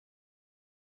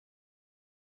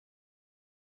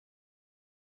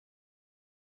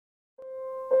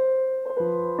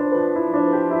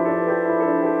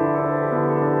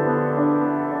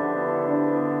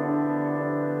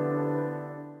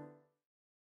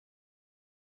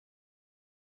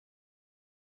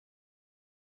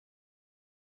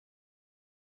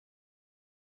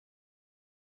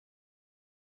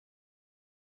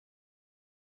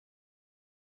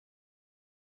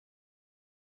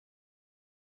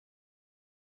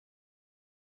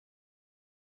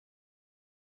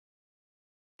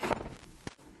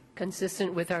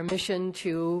Consistent with our mission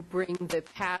to bring the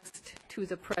past to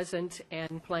the present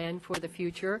and plan for the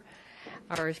future,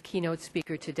 our keynote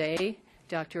speaker today,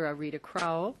 Dr. Areta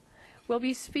Crowell, will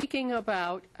be speaking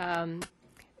about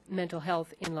mental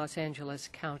health in Los Angeles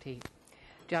County.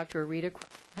 Dr. Areta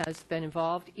Crowell has been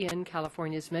involved in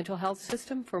California's mental health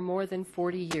system for more than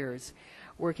 40 years,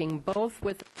 working both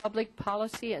with the public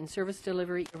policy and service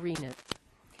delivery arenas.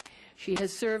 She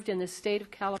has served in the State of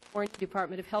California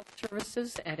Department of Health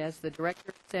Services and as the Director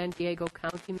of San Diego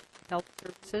County Health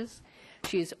Services.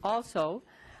 She also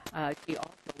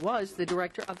was the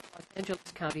Director of the Los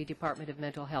Angeles County Department of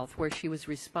Mental Health, where she was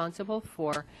responsible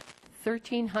for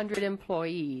 1,300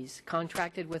 employees,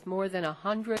 contracted with more than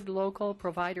 100 local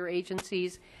provider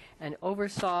agencies, and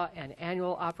oversaw an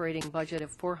annual operating budget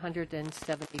of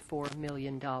 $474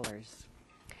 million.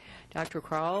 Dr.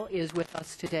 Crowell is with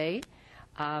us today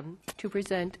to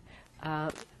present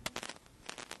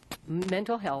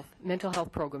mental health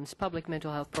programs, public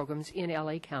mental health programs in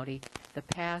LA County, the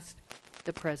past,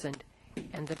 the present,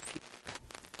 and the future.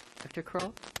 Dr.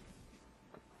 Crowell?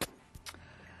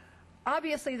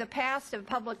 Obviously, the past of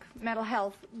public mental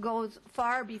health goes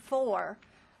far before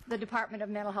the Department of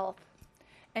Mental Health,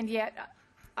 and yet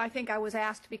I think I was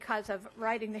asked, because of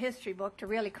writing the history book, to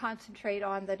really concentrate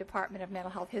on the Department of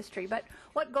Mental Health history. But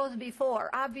what goes before?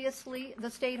 Obviously, the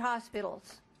state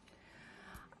hospitals,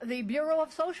 the Bureau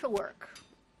of Social Work,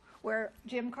 where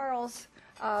Jim Carles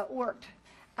worked.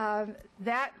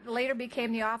 That later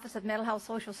became the Office of Mental Health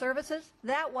Social Services.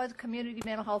 That was Community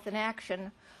Mental Health in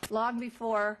Action long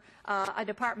before a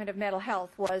Department of Mental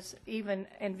Health was even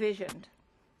envisioned.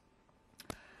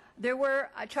 There were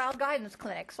child guidance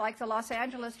clinics, like the Los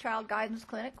Angeles Child Guidance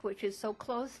Clinic, which is so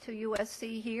close to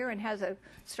USC here and has a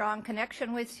strong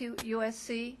connection with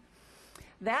USC.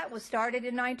 That was started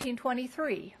in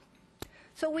 1923.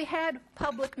 So we had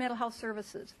public mental health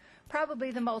services.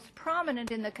 Probably the most prominent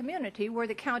in the community were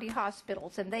the county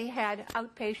hospitals, and they had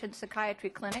outpatient psychiatry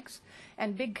clinics,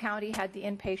 and Big County had the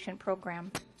inpatient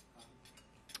program.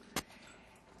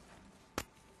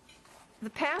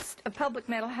 The past of public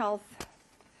mental health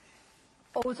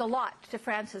owes a lot to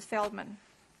Frances Feldman.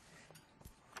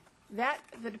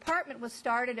 The department was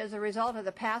started as a result of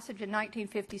the passage in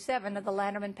 1957 of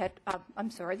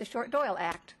the Short-Doyle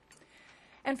Act.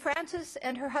 And Frances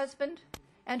and her husband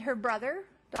and her brother,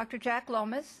 Dr. Jack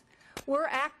Lomas, were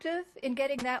active in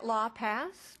getting that law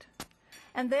passed.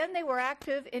 And then they were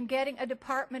active in getting a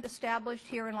department established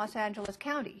here in Los Angeles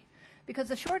County, because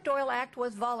the Short-Doyle Act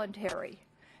was voluntary.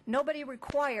 Nobody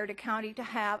required a county to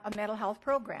have a mental health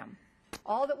program.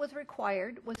 All that was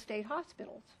required was state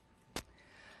hospitals.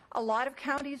 A lot of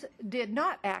counties did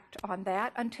not act on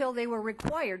that until they were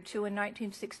required to in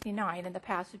 1969 in the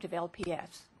passage of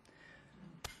LPS.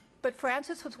 But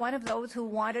Frances was one of those who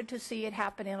wanted to see it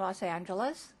happen in Los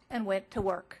Angeles and went to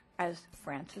work as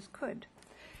Frances could.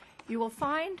 You will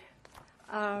find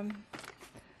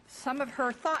some of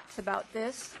her thoughts about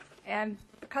this, and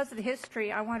because of the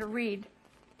history, I want to read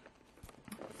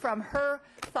from her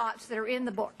thoughts that are in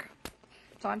the book.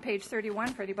 It's on page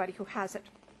 31 for anybody who has it.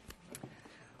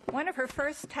 One of her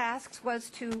first tasks was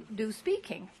to do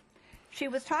speaking. She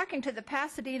was talking to the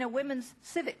Pasadena Women's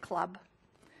Civic Club,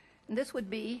 and this would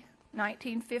be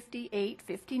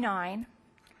 1958-59,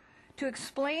 to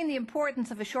explain the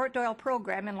importance of a Short-Doyle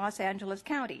program in Los Angeles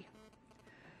County.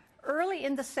 Early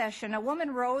in the session, a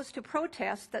woman rose to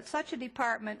protest that such a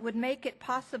department would make it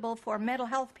possible for mental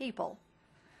health people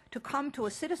to come to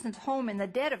a citizen's home in the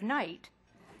dead of night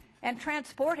and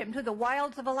transport him to the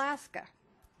wilds of Alaska,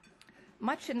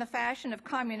 much in the fashion of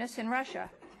communists in Russia.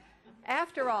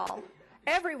 After all,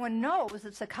 everyone knows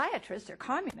that psychiatrists are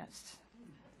communists.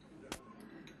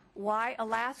 Why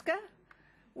Alaska?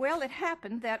 Well, it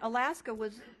happened that Alaska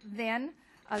was then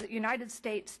a United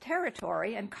States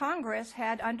territory, and Congress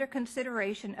had under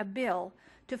consideration a bill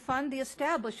to fund the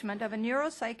establishment of a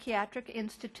neuropsychiatric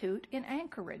institute in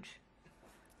Anchorage.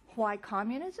 Why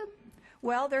communism?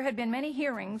 Well, there had been many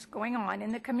hearings going on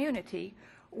in the community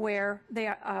where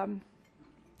there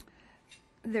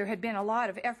had been a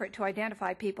lot of effort to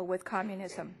identify people with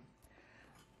communism.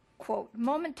 Quote,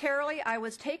 momentarily I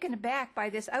was taken aback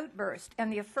by this outburst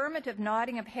and the affirmative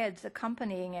nodding of heads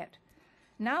accompanying it.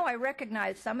 Now I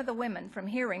recognize some of the women from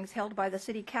hearings held by the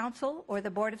City Council or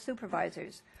the Board of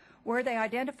Supervisors, where they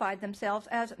identified themselves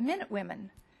as Minute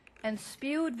Women and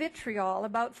spewed vitriol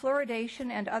about fluoridation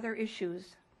and other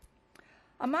issues.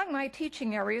 Among my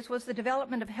teaching areas was the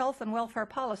development of health and welfare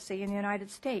policy in the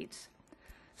United States.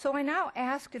 So I now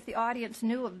asked if the audience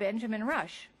knew of Benjamin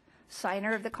Rush,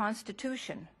 signer of the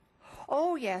Constitution.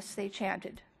 Oh, yes, they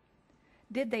chanted.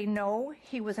 Did they know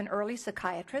he was an early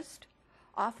psychiatrist?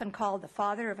 often called the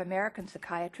father of American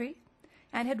psychiatry,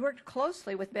 and had worked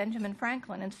closely with Benjamin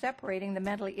Franklin in separating the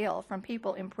mentally ill from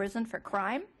people imprisoned for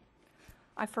crime.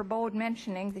 I forbode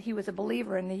mentioning that he was a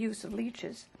believer in the use of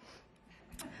leeches.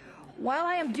 While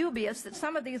I am dubious that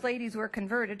some of these ladies were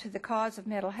converted to the cause of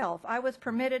mental health, I was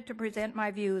permitted to present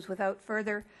my views without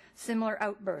further similar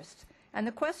outbursts, and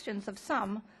the questions of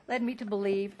some led me to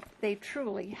believe they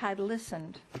truly had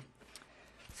listened.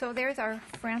 So there's our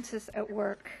Frances at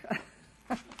work.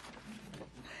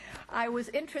 I was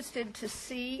interested to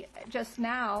see just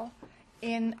now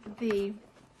in the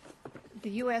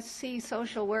USC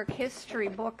social work history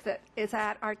book that is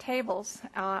at our tables,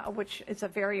 which is a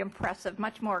very impressive,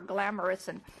 much more glamorous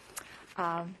and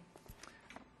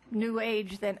new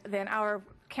age than our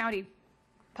county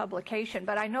publication.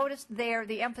 But I noticed there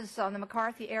the emphasis on the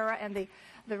McCarthy era and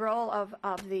the role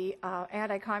of the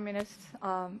anti-communists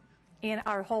in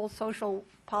our whole social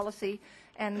policy,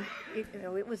 and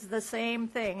it was the same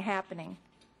thing happening.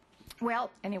 Well,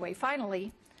 anyway,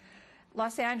 finally,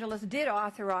 Los Angeles did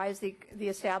authorize the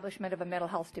establishment of a mental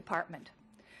health department.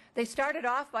 They started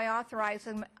off by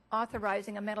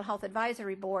authorizing a mental health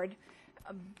advisory board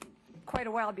quite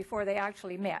a while before they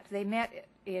actually met. They met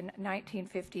in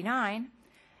 1959,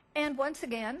 and once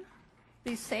again,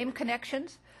 these same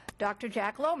connections, Dr.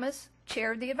 Jack Lomas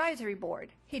chaired the advisory board.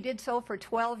 He did so for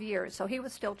 12 years, so he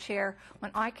was still chair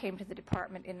when I came to the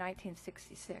department in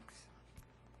 1966.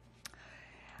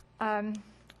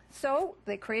 So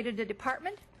they created a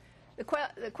department.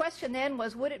 The question then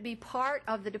was, would it be part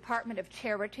of the Department of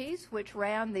Charities, which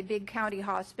ran the big county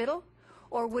hospital,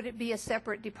 or would it be a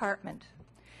separate department?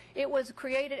 It was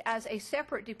created as a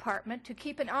separate department to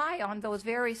keep an eye on those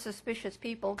very suspicious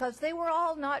people, because they were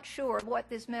all not sure what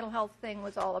this mental health thing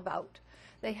was all about.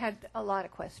 They had a lot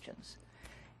of questions.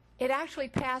 It actually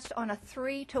passed on a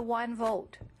 3-to-1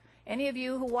 vote. Any of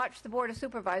you who watch the Board of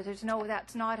Supervisors know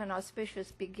that's not an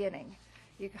auspicious beginning.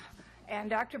 And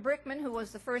Dr. Brickman, who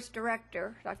was the first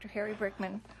director, Dr. Harry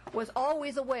Brickman, was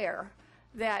always aware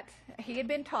that he had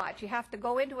been taught you have to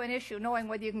go into an issue knowing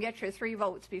whether you can get your 3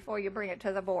 votes before you bring it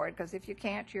to the board, because if you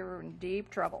can't, you're in deep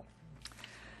trouble.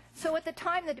 So at the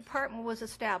time the department was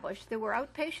established, there were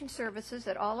outpatient services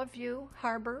at Olive View,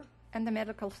 Harbor, and the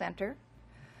Medical Center.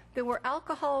 There were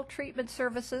alcohol treatment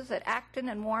services at Acton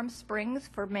and Warm Springs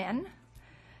for men.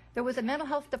 There was a mental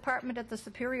health department at the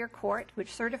Superior Court,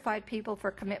 which certified people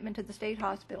for commitment to the state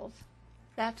hospitals.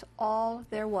 That's all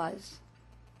there was.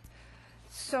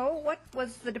 So what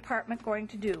was the department going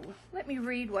to do? Let me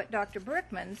read what Dr.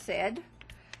 Brickman said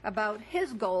about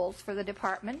his goals for the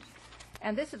department,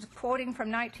 and this is quoting from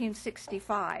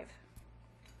 1965.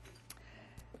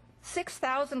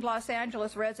 6,000 Los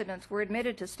Angeles residents were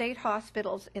admitted to state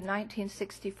hospitals in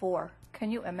 1964.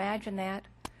 Can you imagine that?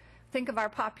 Think of our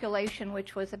population,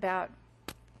 which was about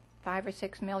 5 or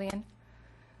 6 million.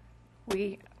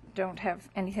 We don't have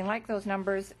anything like those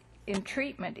numbers in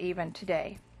treatment even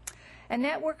today. A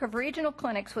network of regional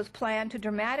clinics was planned to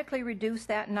dramatically reduce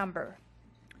that number.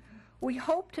 We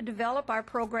hope to develop our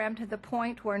program to the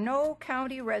point where no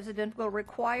county resident will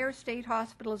require state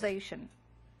hospitalization,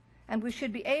 and we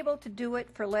should be able to do it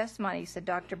for less money, said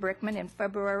Dr. Brickman in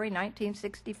February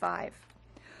 1965.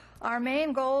 Our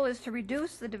main goal is to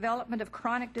reduce the development of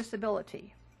chronic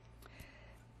disability.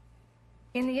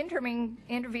 In the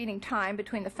intervening time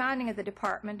between the founding of the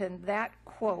department and that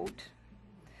quote,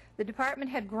 the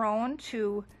department had grown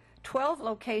to 12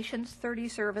 locations, 30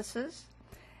 services,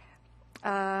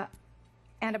 and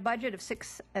a budget of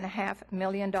 $6.5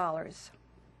 million,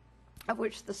 of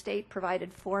which the state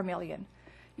provided $4 million.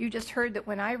 You just heard that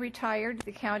when I retired,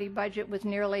 the county budget was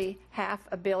nearly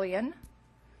 $500 million.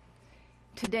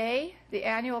 Today, the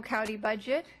annual county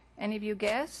budget, any of you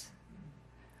guess?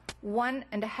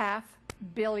 $1.5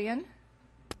 billion.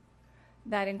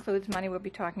 That includes money we'll be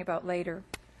talking about later.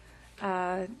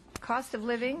 Cost of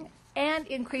living and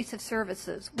increase of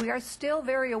services. We are still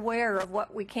very aware of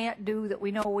what we can't do that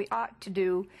we know we ought to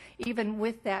do, even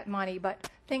with that money, but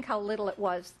think how little it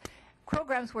was.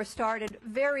 Programs were started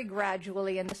very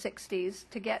gradually in the 60s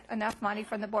to get enough money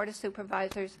from the Board of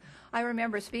Supervisors. I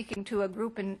remember speaking to a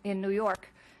group in New York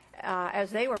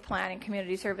as they were planning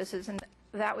community services, and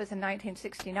that was in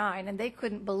 1969, and they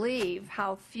couldn't believe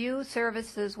how few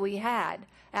services we had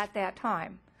at that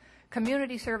time.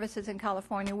 Community services in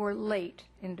California were late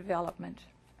in development.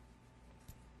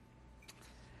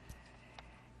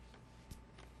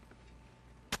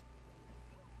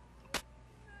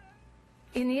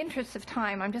 In the interest of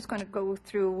time, I'm just going to go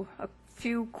through a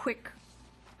few quick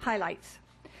highlights.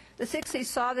 The 60s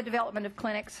saw the development of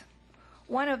clinics.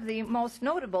 One of the most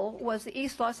notable was the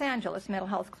East Los Angeles Mental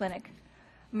Health Clinic.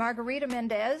 Margarita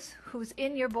Mendez, who's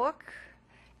in your book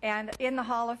and in the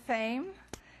Hall of Fame,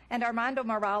 and Armando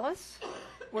Morales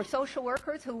were social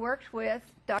workers who worked with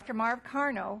Dr. Marv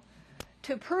Carno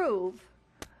to prove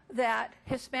that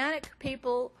Hispanic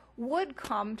people would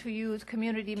come to use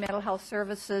community mental health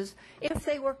services if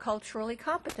they were culturally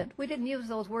competent. We didn't use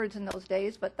those words in those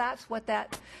days, but that's what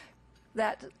that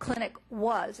clinic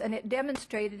was, and it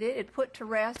demonstrated it. It put to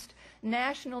rest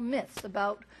national myths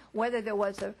about whether there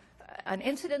was an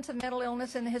incidence of mental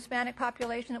illness in the Hispanic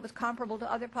population that was comparable to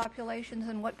other populations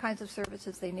and what kinds of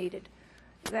services they needed.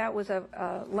 That was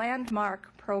a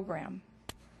landmark program.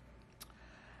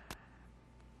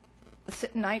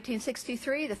 In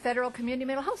 1963, the Federal Community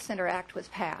Mental Health Center Act was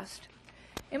passed.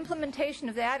 Implementation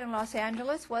of that in Los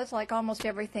Angeles was, like almost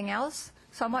everything else,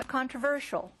 somewhat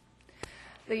controversial.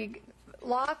 The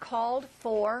law called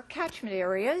for catchment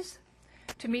areas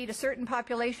to meet a certain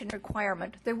population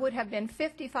requirement. There would have been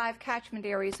 55 catchment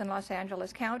areas in Los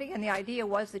Angeles County, and the idea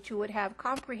was that you would have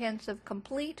comprehensive,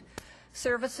 complete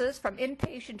services from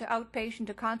inpatient to outpatient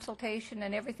to consultation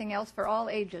and everything else for all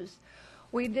ages.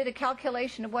 We did a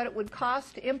calculation of what it would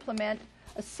cost to implement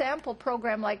a sample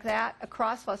program like that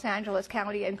across Los Angeles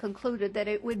County and concluded that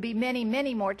it would be many,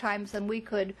 many more times than we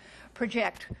could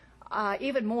project,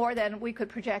 even more than we could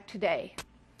project today.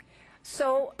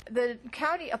 So the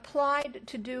county applied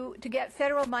to get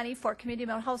federal money for community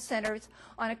mental health centers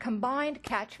on a combined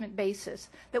catchment basis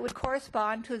that would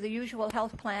correspond to the usual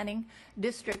health planning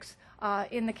districts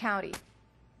in the county.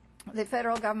 The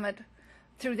federal government,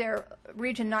 through their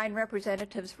Region 9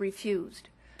 representatives, refused.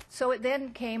 So it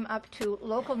then came up to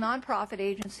local nonprofit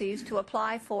agencies to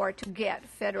apply for to get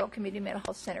federal community mental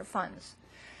health center funds.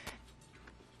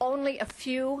 Only a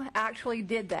few actually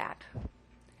did that.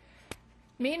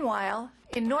 Meanwhile,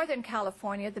 in Northern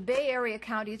California, the Bay Area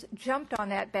counties jumped on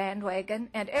that bandwagon,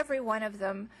 and every one of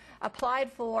them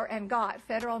applied for and got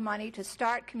federal money to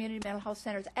start community mental health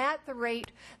centers at the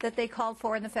rate that they called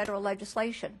for in the federal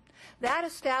legislation. That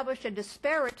established a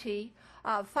disparity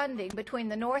of funding between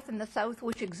the North and the South,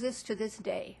 which exists to this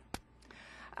day.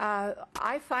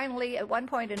 I finally, at one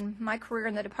point in my career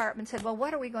in the department, said, well,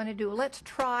 what are we going to do? Let's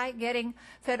try getting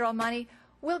federal money.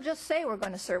 We'll just say we're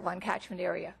going to serve one catchment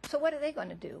area. So what are they going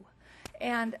to do?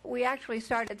 And we actually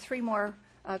started 3 more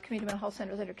community mental health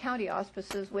centers under county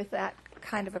auspices with that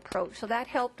kind of approach. So that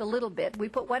helped a little bit. We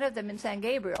put one of them in San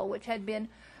Gabriel, which had been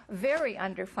very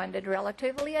underfunded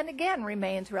relatively, and again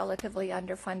remains relatively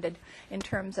underfunded in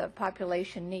terms of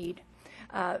population need.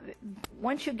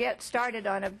 Once you get started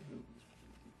on an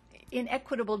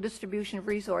inequitable distribution of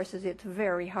resources, it's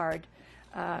very hard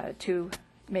to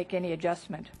make any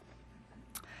adjustment.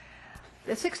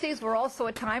 The 60s were also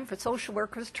a time for social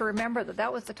workers to remember that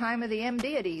that was the time of the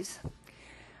MDities.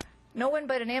 No one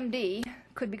but an MD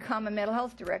could become a mental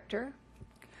health director.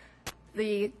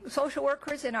 The social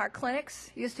workers in our clinics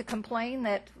used to complain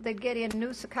that they'd get in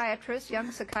new psychiatrists,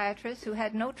 young psychiatrists who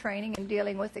had no training in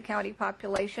dealing with the county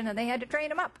population, and they had to train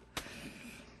them up.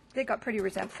 They got pretty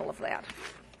resentful of that.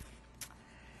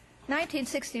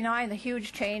 1969, the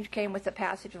huge change came with the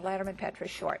passage of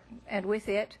Lanterman-Petra-Short, and with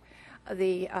it,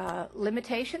 the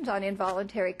limitations on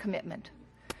involuntary commitment.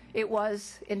 It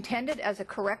was intended as a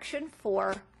correction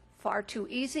for far too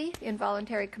easy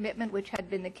involuntary commitment, which had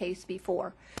been the case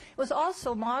before. It was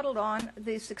also modeled on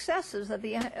the successes of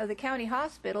the county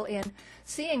hospital in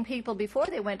seeing people before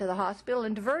they went to the hospital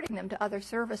and diverting them to other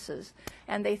services.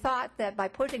 And they thought that by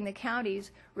putting the counties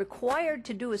required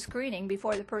to do a screening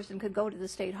before the person could go to the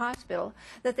state hospital,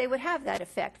 that they would have that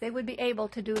effect. They would be able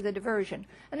to do the diversion.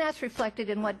 And that's reflected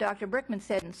in what Dr. Brickman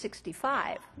said in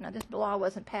 '65. Now, this law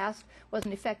wasn't passed,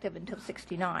 wasn't effective until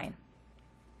 '69.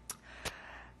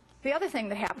 The other thing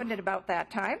that happened at about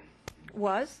that time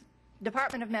was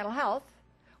Department of Mental Health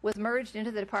was merged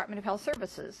into the Department of Health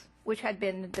Services, which had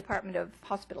been the Department of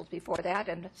Hospitals before that,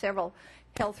 and several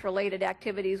health-related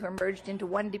activities were merged into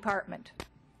one department.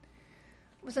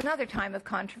 It was another time of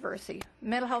controversy.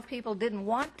 Mental health people didn't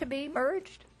want to be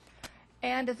merged,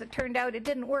 and as it turned out, it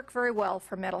didn't work very well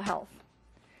for mental health.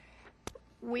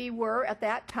 We were, at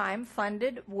that time,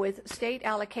 funded with state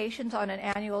allocations on an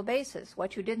annual basis.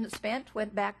 What you didn't spend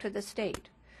went back to the state.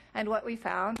 And what we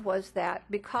found was that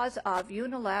because of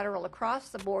unilateral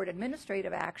across-the-board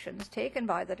administrative actions taken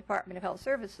by the Department of Health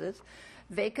Services,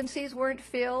 vacancies weren't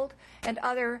filled and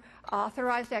other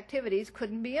authorized activities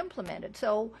couldn't be implemented.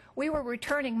 So we were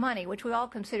returning money, which we all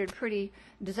considered pretty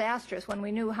disastrous when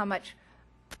we knew how much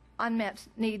unmet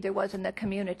need there was in the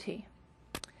community.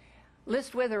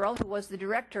 List Witherell, who was the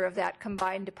director of that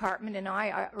combined department, and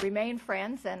I remain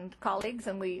friends and colleagues,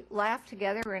 and we laughed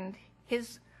together, and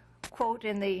his quote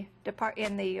in the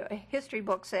history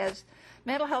book says,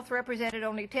 mental health represented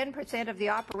only 10% of the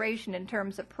operation in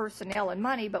terms of personnel and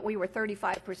money, but we were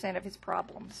 35% of his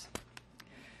problems.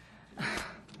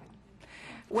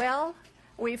 Well,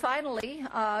 we finally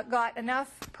got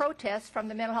enough protests from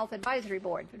the Mental Health Advisory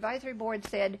Board. The Advisory Board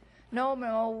said,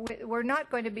 no, we're not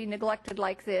going to be neglected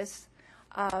like this.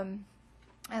 And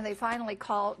they finally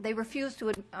they refused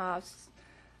to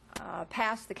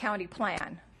pass the county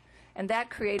plan. And that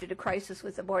created a crisis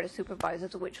with the Board of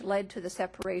Supervisors, which led to the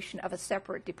separation of a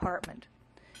separate department.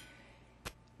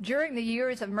 During the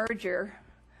years of merger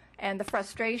and the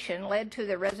frustration led to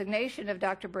the resignation of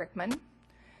Dr. Brickman,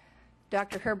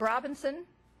 Dr. Herb Robinson,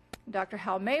 Dr.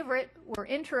 Hal Maveritt were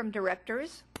interim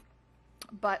directors,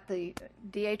 but the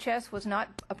DHS was not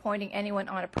appointing anyone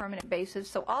on a permanent basis.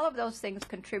 So all of those things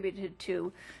contributed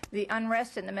to the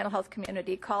unrest in the mental health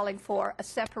community, calling for a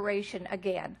separation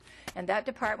again. And that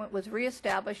department was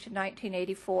reestablished in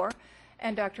 1984,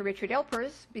 and Dr. Richard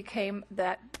Elpers became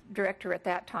that director at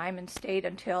that time and stayed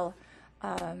until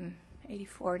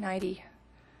 78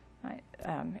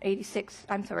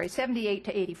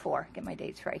 to 84. Get my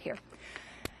dates right here.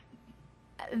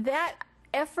 That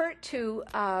effort to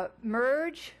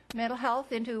merge mental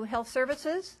health into health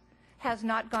services has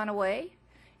not gone away.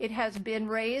 It has been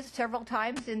raised several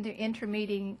times in the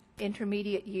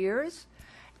intermediate years,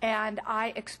 and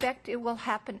I expect it will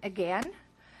happen again.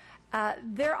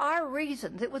 There are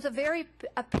reasons. It was a very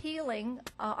appealing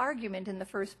argument in the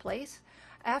first place.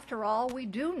 After all, we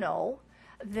do know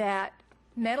that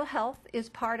mental health is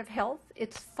part of health.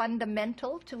 It's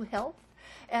fundamental to health,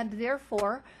 and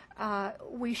therefore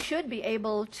we should be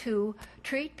able to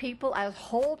treat people as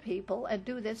whole people and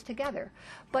do this together.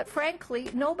 But frankly,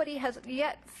 nobody has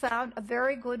yet found a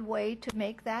very good way to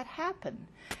make that happen.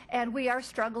 And we are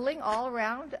struggling all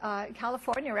around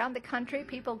California, around the country,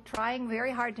 people trying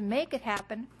very hard to make it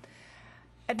happen.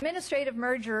 Administrative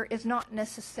merger is not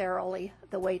necessarily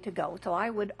the way to go. So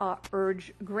I would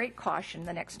urge great caution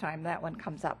the next time that one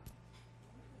comes up.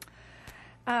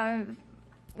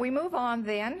 We move on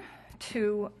then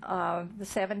to the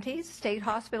 70s. State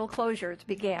hospital closures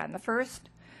began. The first,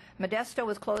 Modesto,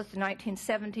 was closed in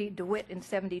 1970, DeWitt in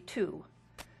 72.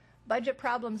 Budget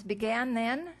problems began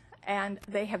then, and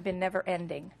they have been never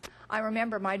ending. I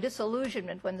remember my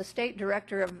disillusionment when the state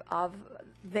director of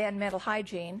then mental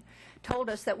hygiene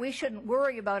told us that we shouldn't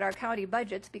worry about our county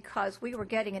budgets because we were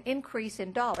getting an increase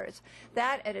in dollars.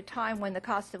 That at a time when the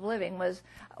cost of living was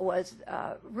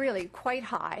really quite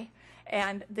high,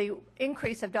 and the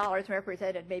increase of dollars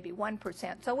represented maybe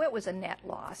 1%. So it was a net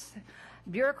loss.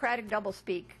 Bureaucratic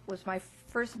doublespeak was my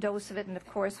first dose of it, and of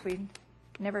course we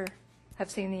never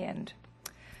have seen the end.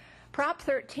 Prop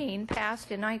 13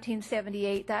 passed in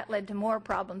 1978. That led to more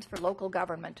problems for local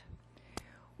government.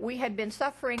 We had been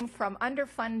suffering from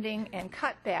underfunding and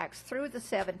cutbacks through the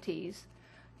 70s.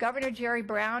 Governor Jerry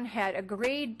Brown had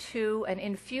agreed to an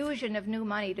infusion of new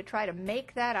money to try to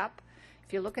make that up.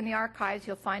 If you look in the archives,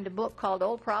 you'll find a book called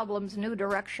Old Problems, New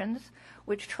Directions,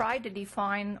 which tried to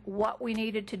define what we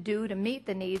needed to do to meet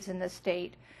the needs in the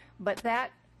state. But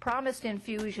that promised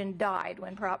infusion died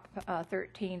when Prop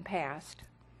 13 passed.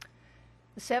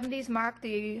 The 70s marked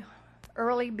the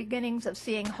early beginnings of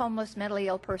seeing homeless, mentally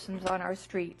ill persons on our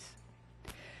streets.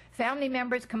 Family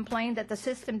members complained that the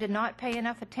system did not pay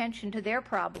enough attention to their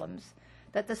problems,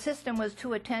 that the system was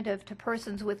too attentive to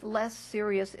persons with less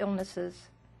serious illnesses.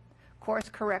 Course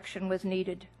correction was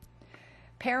needed.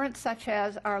 Parents such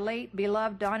as our late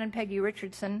beloved Don and Peggy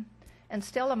Richardson and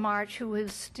Stella March, who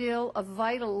is still a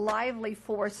vital, lively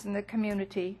force in the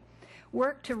community,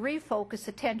 worked to refocus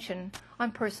attention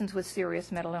on persons with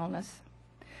serious mental illness.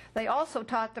 They also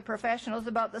taught the professionals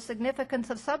about the significance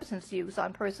of substance use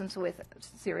on persons with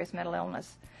serious mental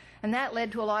illness. And that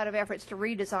led to a lot of efforts to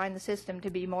redesign the system to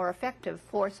be more effective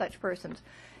for such persons.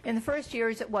 In the first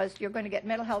years, it was, you're going to get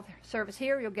mental health service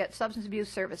here, you'll get substance abuse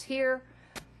service here.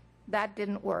 That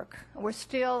didn't work. We're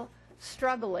still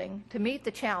struggling to meet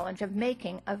the challenge of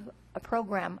making a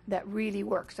program that really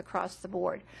works across the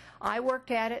board. I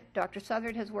worked at it. Dr.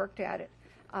 Southard has worked at it.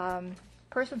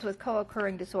 Persons with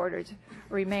co-occurring disorders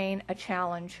remain a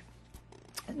challenge,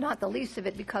 not the least of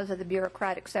it because of the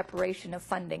bureaucratic separation of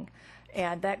funding,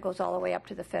 and that goes all the way up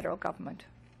to the federal government.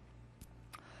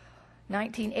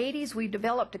 1980s, we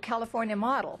developed a California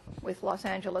model with Los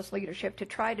Angeles leadership to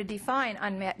try to define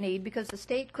unmet need because the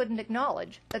state couldn't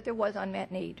acknowledge that there was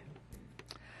unmet need.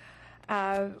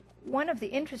 One of the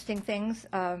interesting things,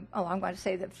 I'm going to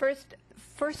say that first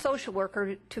social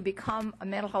worker to become a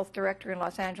mental health director in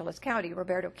Los Angeles County,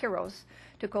 Roberto Quiros,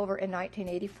 took over in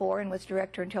 1984 and was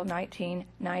director until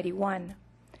 1991.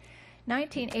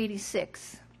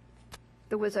 1986,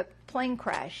 there was a plane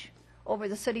crash over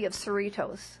the city of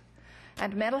Cerritos,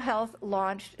 and mental health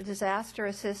launched a disaster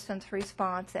assistance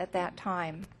response at that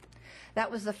time. That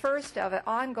was the first of an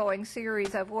ongoing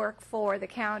series of work for the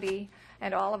county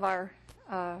and all of our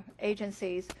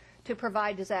agencies to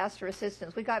provide disaster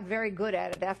assistance. We got very good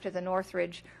at it after the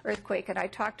Northridge earthquake, and I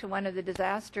talked to one of the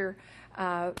disaster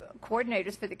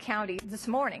coordinators for the county this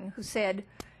morning who said,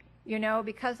 you know,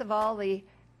 because of all the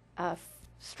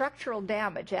structural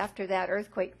damage after that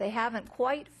earthquake, they haven't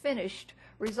quite finished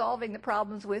resolving the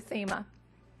problems with FEMA.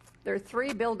 There are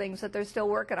 3 buildings that they're still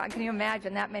working on. Can you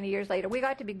imagine that many years later? We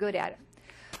got to be good at it.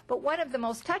 But one of the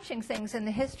most touching things in the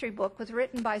history book was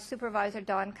written by Supervisor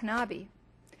Don Knabe,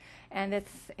 and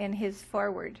it's in his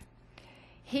foreword.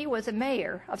 He was a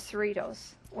mayor of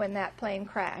Cerritos when that plane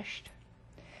crashed,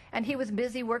 and he was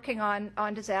busy working on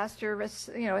disaster,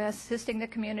 you know, assisting the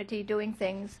community, doing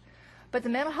things. But the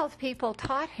mental health people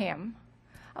taught him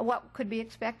what could be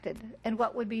expected and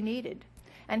what would be needed.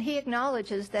 And he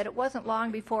acknowledges that it wasn't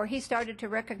long before he started to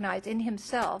recognize in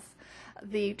himself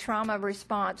the trauma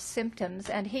response symptoms,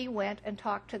 and he went and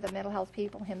talked to the mental health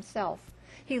people himself.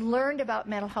 He learned about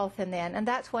mental health and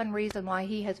that's one reason why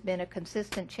he has been a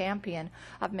consistent champion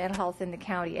of mental health in the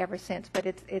county ever since. But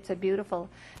it's a beautiful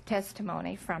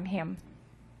testimony from him.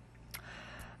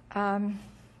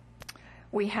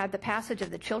 We had the passage of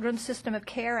the Children's System of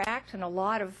Care Act and a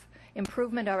lot of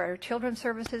improvement of our children's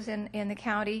services in the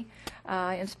county,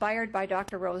 inspired by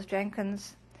Dr. Rose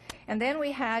Jenkins. And then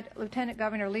we had Lieutenant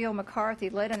Governor Leo McCarthy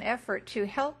led an effort to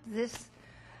help this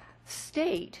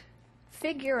state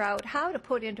figure out how to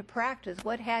put into practice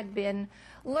what had been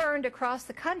learned across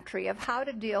the country of how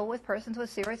to deal with persons with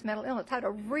serious mental illness, how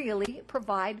to really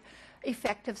provide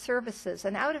effective services.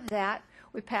 And out of that,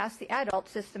 we passed the Adult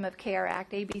System of Care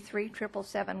Act, AB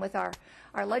 3777, with our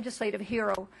legislative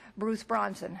hero, Bruce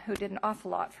Bronson, who did an awful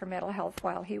lot for mental health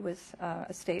while he was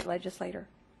a state legislator.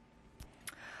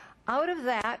 Out of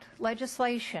that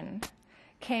legislation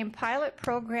came pilot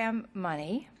program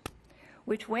money,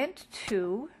 which went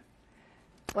to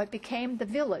what became the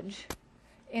Village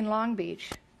in Long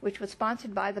Beach, which was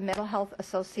sponsored by the Mental Health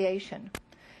Association.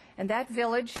 And that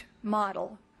Village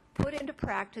model put into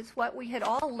practice what we had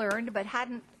all learned but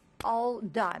hadn't all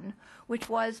done, which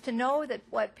was to know that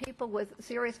what people with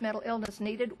serious mental illness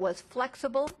needed was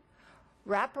flexible,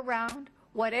 wraparound,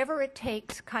 whatever it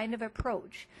takes kind of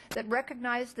approach that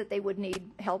recognized that they would need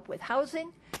help with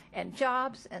housing and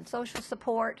jobs and social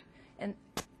support and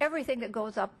everything that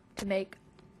goes up to make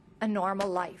a normal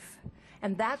life.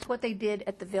 And that's what they did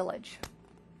at the Village.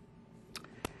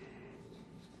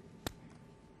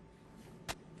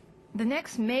 The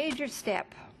next major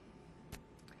step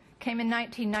came in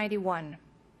 1991,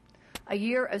 a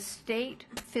year of state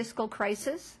fiscal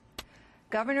crisis.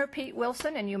 Governor Pete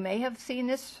Wilson, and you may have seen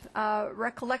this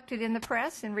recollected in the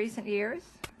press in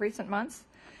recent months,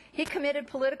 he committed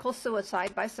political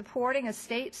suicide by supporting a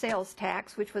state sales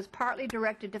tax which was partly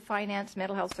directed to finance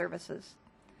mental health services.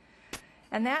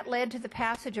 And that led to the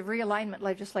passage of realignment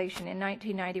legislation in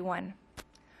 1991.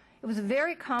 It was a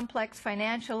very complex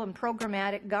financial and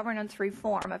programmatic governance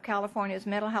reform of California's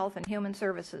mental health and human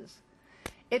services.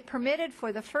 It permitted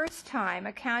for the first time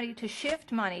a county to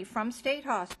shift money from state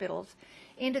hospitals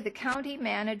into the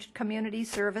county-managed community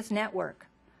service network.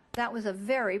 That was a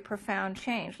very profound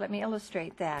change. Let me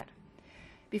illustrate that.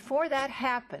 Before that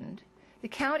happened, the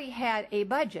county had a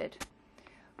budget,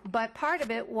 but part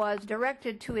of it was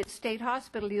directed to its state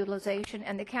hospital utilization,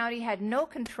 and the county had no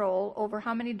control over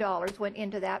how many dollars went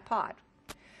into that pot.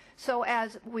 So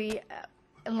as we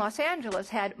in Los Angeles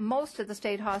had most of the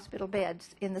state hospital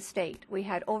beds in the state, we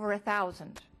had over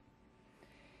 1,000.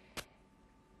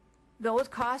 Those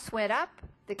costs went up.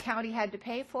 The county had to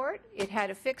pay for it. It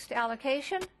had a fixed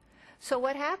allocation. So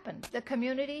what happened? The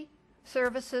community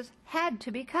services had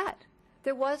to be cut.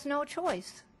 There was no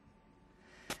choice.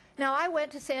 Now, I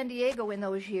went to San Diego in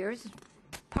those years,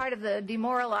 part of the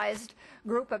demoralized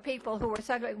group of people who were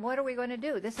saying, what are we going to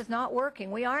do? This is not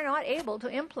working. We are not able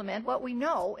to implement what we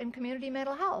know in community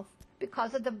mental health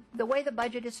because of the way the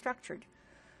budget is structured.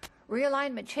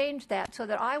 Realignment changed that so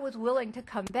that I was willing to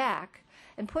come back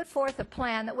and put forth a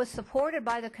plan that was supported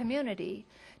by the community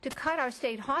to cut our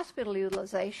state hospital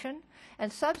utilization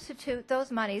and substitute those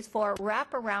monies for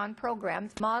wraparound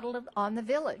programs modeled on the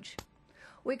Village.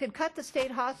 We could cut the state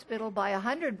hospital by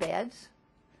 100 beds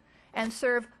and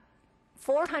serve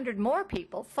 400 more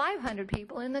people, 500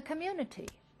 people in the community.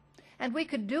 And we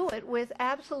could do it with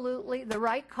absolutely the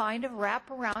right kind of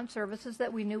wraparound services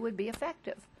that we knew would be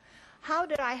effective. How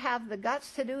did I have the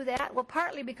guts to do that? Well,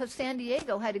 partly because San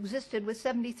Diego had existed with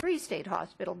 73 state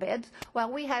hospital beds,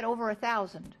 while we had over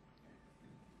 1,000.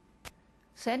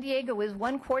 San Diego is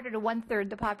 1/4 to 1/3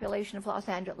 the population of Los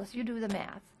Angeles. You do the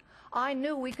math. I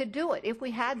knew we could do it if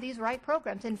we had these right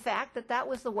programs. In fact, that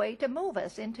was the way to move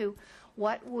us into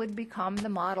what would become the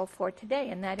model for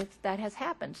today, and that has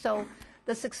happened. So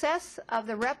the success of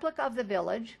the replica of the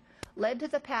village led to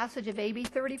the passage of AB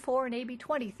 34 and AB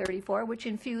 2034, which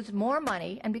infused more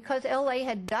money, and because LA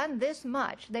had done this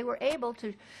much, they were able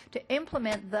to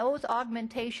implement those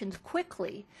augmentations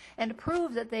quickly and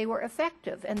prove that they were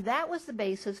effective, and that was the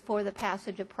basis for the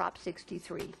passage of Prop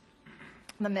 63,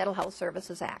 the Mental Health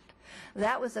Services Act.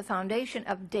 That was the foundation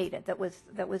of data that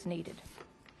was needed,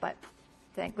 but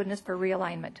thank goodness for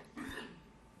realignment.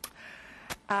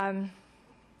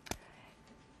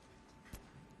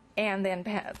 And then,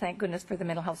 thank goodness for the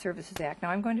Mental Health Services Act. Now,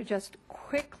 I'm going to just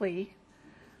quickly,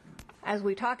 as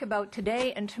we talk about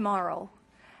today and tomorrow,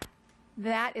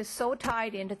 that is so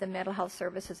tied into the Mental Health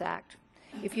Services Act.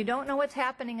 If you don't know what's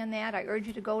happening in that, I urge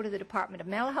you to go to the Department of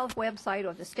Mental Health website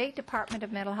or the State Department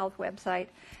of Mental Health website,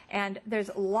 and there's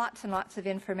lots and lots of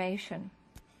information.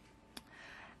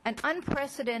 An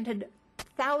unprecedented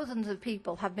thousands of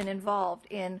people have been involved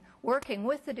in working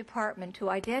with the department to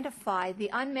identify the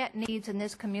unmet needs in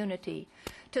this community,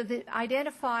 to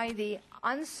identify the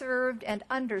unserved and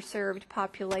underserved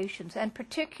populations, and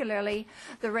particularly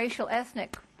the racial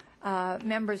ethnic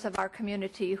members of our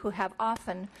community who have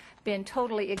often been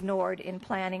totally ignored in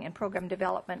planning and program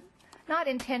development, not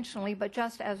intentionally, but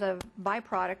just as a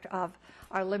byproduct of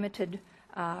our limited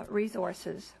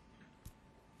resources.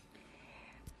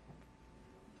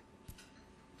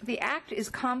 The Act is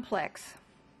complex.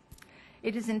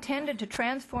 It is intended to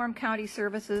transform county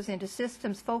services into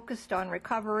systems focused on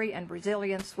recovery and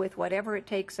resilience with whatever it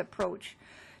takes approach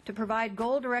to provide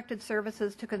goal-directed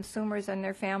services to consumers and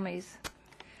their families.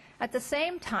 At the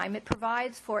same time, it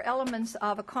provides for elements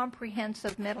of a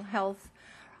comprehensive mental health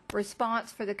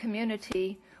response for the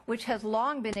community, which has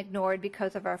long been ignored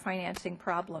because of our financing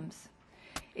problems.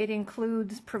 It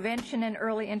includes prevention and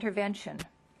early intervention,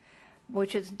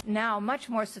 which is now much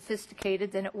more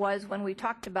sophisticated than it was when we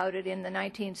talked about it in the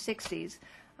 1960s.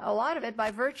 A lot of it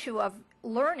by virtue of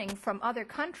learning from other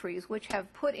countries which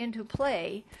have put into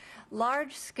play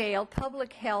large-scale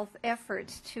public health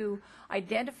efforts to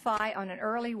identify on an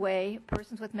early way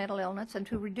persons with mental illness and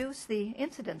to reduce the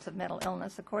incidence of mental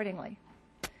illness accordingly.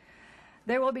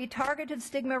 There will be targeted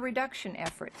stigma reduction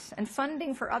efforts and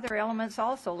funding for other elements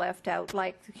also left out,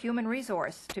 like human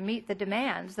resource, to meet the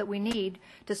demands that we need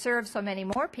to serve so many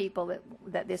more people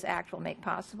that this act will make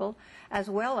possible, as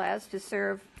well as to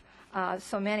serve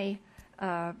so many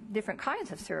different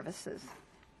kinds of services.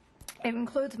 It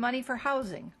includes money for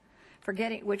housing,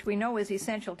 which we know is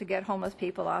essential to get homeless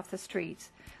people off the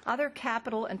streets. Other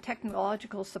capital and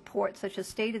technological support, such as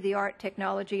state-of-the-art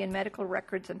technology and medical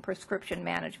records and prescription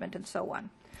management and so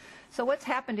on. So what's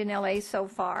happened in LA so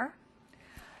far?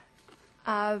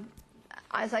 As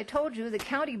I told you, the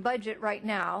county budget right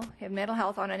now in mental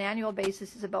health on an annual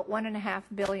basis is about $1.5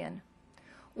 billion.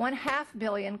 $1.5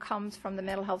 billion comes from the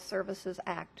Mental Health Services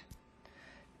Act.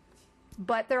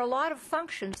 But there are a lot of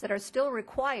functions that are still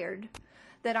required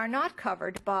that are not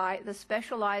covered by the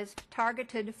specialized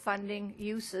targeted funding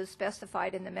uses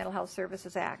specified in the Mental Health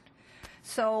Services Act.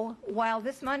 So while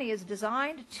this money is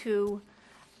designed to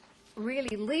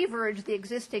really leverage the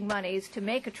existing monies to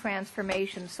make a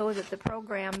transformation so that the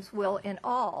programs will in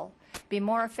all be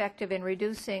more effective in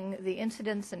reducing the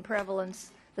incidence and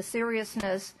prevalence, the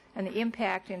seriousness, and the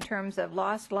impact in terms of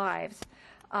lost lives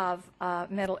of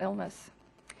mental illness.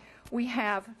 We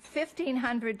have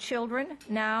 1,500 children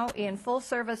now in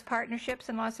full-service partnerships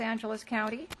in Los Angeles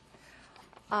County,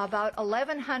 about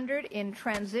 1,100 in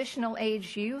transitional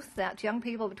age youth, that's young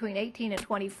people between 18 and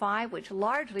 25, which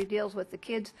largely deals with the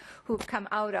kids who've come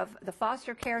out of the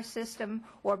foster care system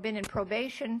or been in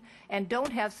probation and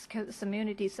don't have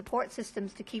community support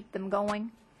systems to keep them going.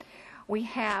 We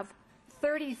have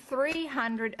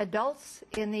 3,300 adults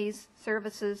in these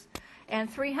services and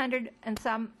 300 and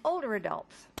some older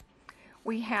adults.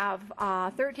 We have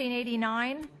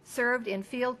 1,389 served in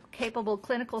field-capable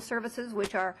clinical services,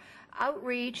 which are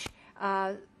outreach,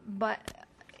 but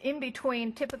in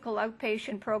between typical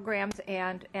outpatient programs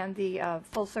and the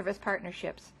full-service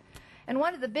partnerships. And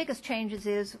one of the biggest changes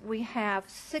is we have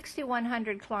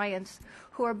 6,100 clients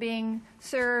who are being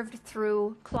served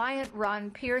through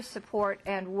client-run peer support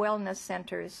and wellness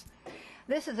centers.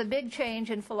 This is a big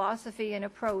change in philosophy and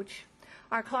approach.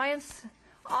 Our clients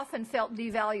often felt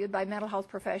devalued by mental health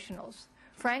professionals.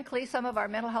 Frankly, some of our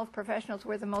mental health professionals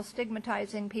were the most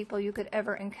stigmatizing people you could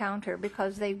ever encounter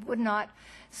because they would not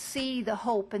see the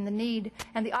hope and the need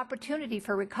and the opportunity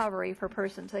for recovery for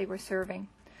persons they were serving.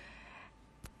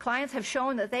 Clients have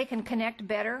shown that they can connect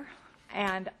better,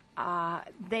 and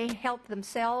they help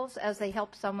themselves as they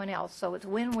help someone else. So it's a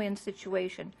win-win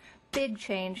situation. Big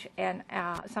change, and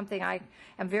something I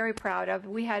am very proud of.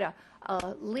 We had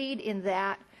a lead in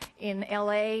that in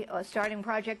LA, starting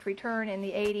Project Return in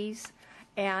the 80s,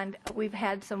 and we've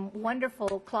had some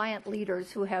wonderful client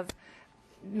leaders who have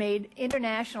made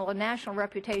international and national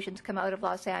reputations come out of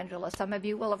Los Angeles. Some of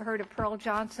you will have heard of Pearl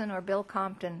Johnson or Bill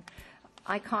Compton,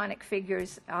 iconic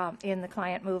figures in the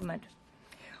client movement.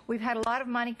 We've had a lot of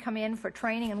money come in for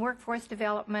training and workforce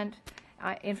development,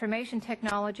 information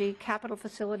technology, capital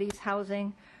facilities,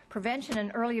 housing. Prevention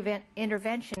and early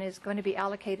intervention is going to be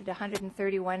allocated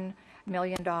 $131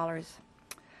 million.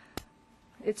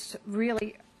 It's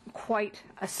really quite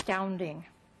astounding.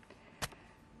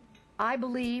 I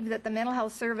believe that the mental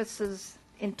health services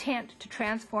intent to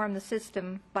transform the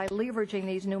system by leveraging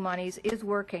these new monies is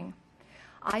working.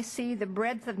 I see the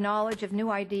breadth of knowledge of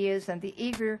new ideas and the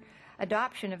eager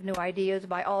adoption of new ideas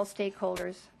by all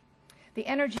stakeholders. The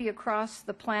energy across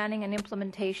the planning and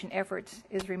implementation efforts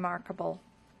is remarkable.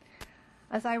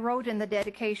 As I wrote in the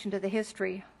dedication to the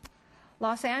history,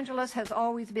 Los Angeles has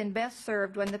always been best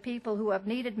served when the people who have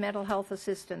needed mental health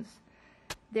assistance,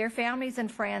 their families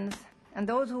and friends, and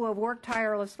those who have worked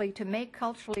tirelessly to make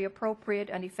culturally appropriate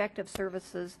and effective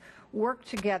services work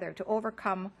together to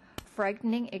overcome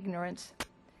frightening ignorance,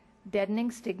 deadening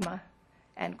stigma,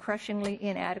 and crushingly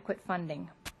inadequate funding.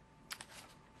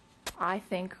 I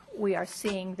think we are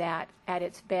seeing that at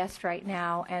its best right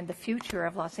now, and the future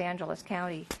of Los Angeles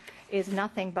County is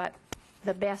nothing but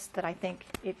the best that I think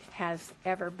it has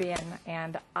ever been.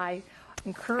 And I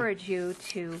encourage you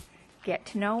to get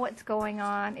to know what's going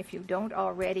on, if you don't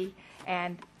already,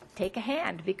 and take a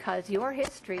hand, because your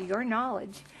history, your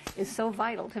knowledge is so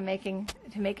vital to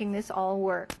making this all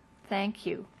work. Thank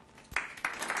you.